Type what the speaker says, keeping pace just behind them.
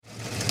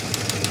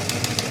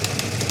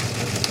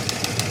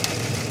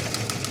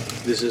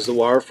This is The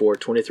Wire for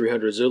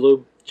 2300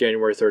 Zulu,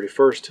 January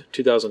 31st,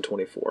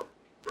 2024.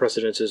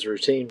 Precedence is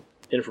routine.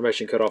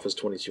 Information cutoff is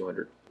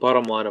 2200.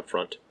 Bottom line up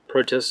front.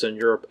 Protests in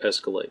Europe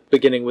escalate.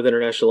 Beginning with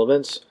international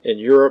events, in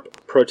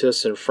Europe,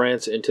 protests in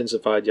France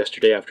intensified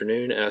yesterday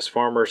afternoon as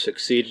farmers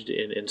succeeded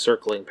in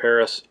encircling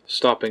Paris,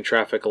 stopping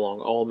traffic along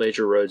all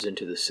major roads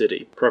into the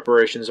city.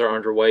 Preparations are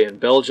underway in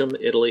Belgium,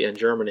 Italy, and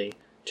Germany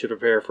to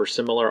prepare for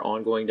similar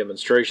ongoing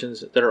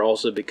demonstrations that are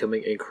also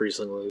becoming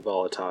increasingly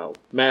volatile.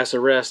 Mass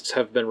arrests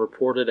have been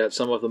reported at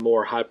some of the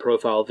more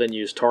high-profile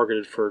venues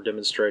targeted for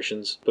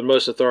demonstrations, but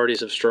most authorities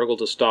have struggled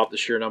to stop the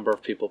sheer number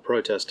of people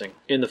protesting.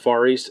 In the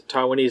Far East,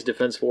 Taiwanese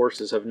Defense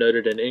Forces have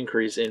noted an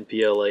increase in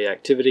PLA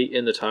activity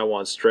in the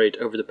Taiwan Strait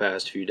over the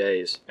past few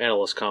days.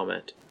 Analyst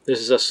comment. This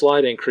is a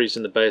slight increase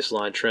in the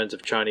baseline trends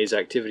of Chinese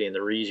activity in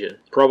the region.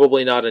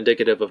 Probably not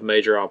indicative of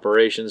major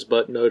operations,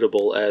 but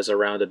notable as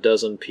around a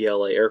dozen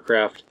PLA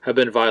aircraft have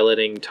been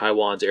violating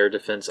Taiwan's air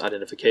defense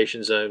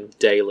identification zone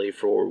daily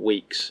for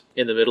weeks.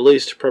 In the Middle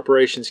East,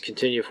 preparations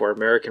continue for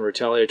American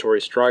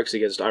retaliatory strikes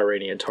against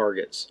Iranian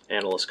targets.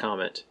 Analyst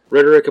comment.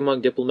 Rhetoric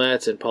among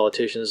diplomats and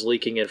politicians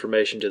leaking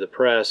information to the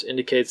press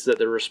indicates that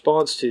the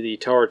response to the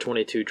Tower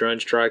 22 drone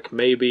strike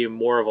may be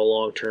more of a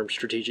long-term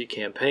strategic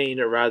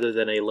campaign rather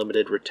than a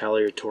limited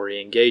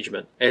retaliatory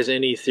engagement. As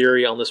any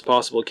theory on this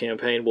possible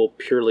campaign will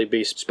purely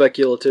be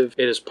speculative,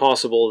 it is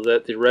possible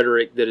that the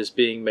rhetoric that is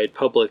being made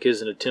public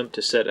is an attempt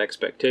to set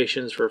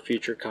expectations for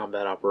future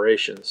combat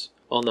operations.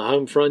 On the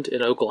HomeFront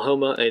in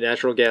Oklahoma, a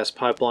natural gas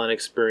pipeline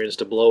experienced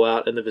a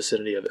blowout in the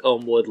vicinity of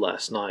Elmwood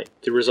last night.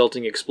 The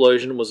resulting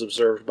explosion was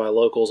observed by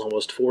locals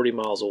almost 40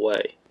 miles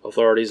away.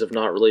 Authorities have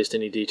not released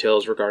any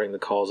details regarding the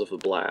cause of the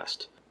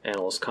blast.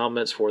 Analyst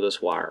comments for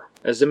this wire.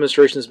 As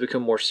demonstrations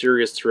become more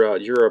serious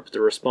throughout Europe, the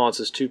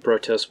responses to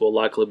protests will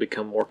likely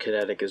become more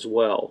kinetic as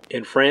well.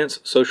 In France,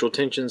 social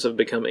tensions have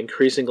become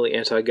increasingly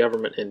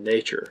anti-government in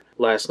nature.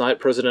 Last night,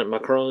 President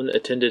Macron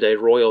attended a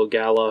royal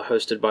gala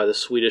hosted by the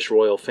Swedish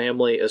royal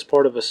family as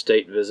part of a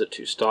state visit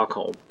to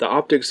Stockholm. The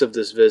optics of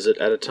this visit,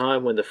 at a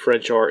time when the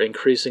French are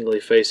increasingly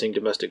facing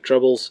domestic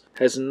troubles,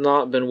 has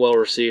not been well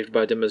received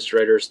by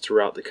demonstrators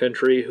throughout the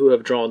country who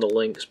have drawn the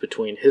links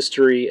between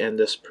history and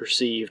this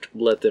perceived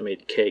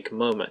let-them-eat-cake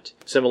moment.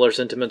 Similar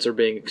sentiments are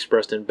being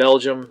expressed in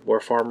Belgium, where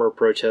farmer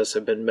protests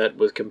have been met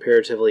with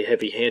comparatively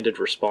heavy-handed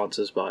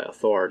responses by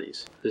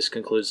authorities. This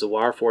concludes The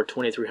Wire for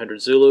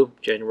 2300 Zulu,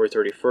 January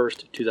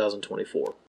 31st, 2024.